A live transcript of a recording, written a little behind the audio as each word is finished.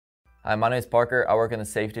Hi, my name is Parker. I work in the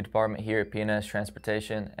safety department here at P&S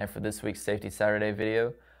Transportation, and for this week's Safety Saturday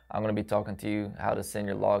video, I'm going to be talking to you how to send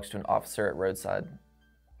your logs to an officer at roadside.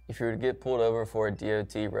 If you were to get pulled over for a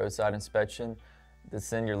DOT roadside inspection, to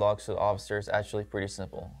send your logs to the officer is actually pretty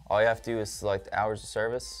simple. All you have to do is select hours of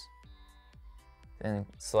service, then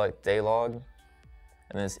select day log,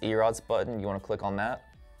 and this ERODS button, you want to click on that,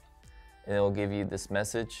 and it will give you this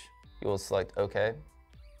message. You will select OK.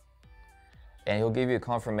 And he'll give you a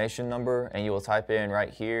confirmation number and you will type it in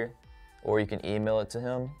right here, or you can email it to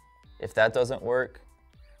him. If that doesn't work,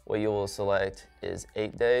 what you will select is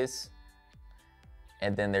 8 days,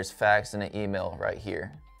 and then there's fax and an email right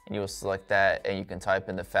here. And you will select that and you can type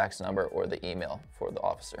in the fax number or the email for the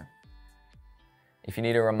officer. If you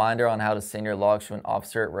need a reminder on how to send your logs to an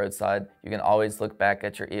officer at roadside, you can always look back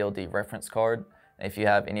at your ELD reference card. And if you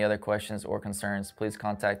have any other questions or concerns, please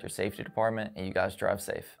contact your safety department, and you guys drive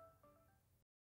safe.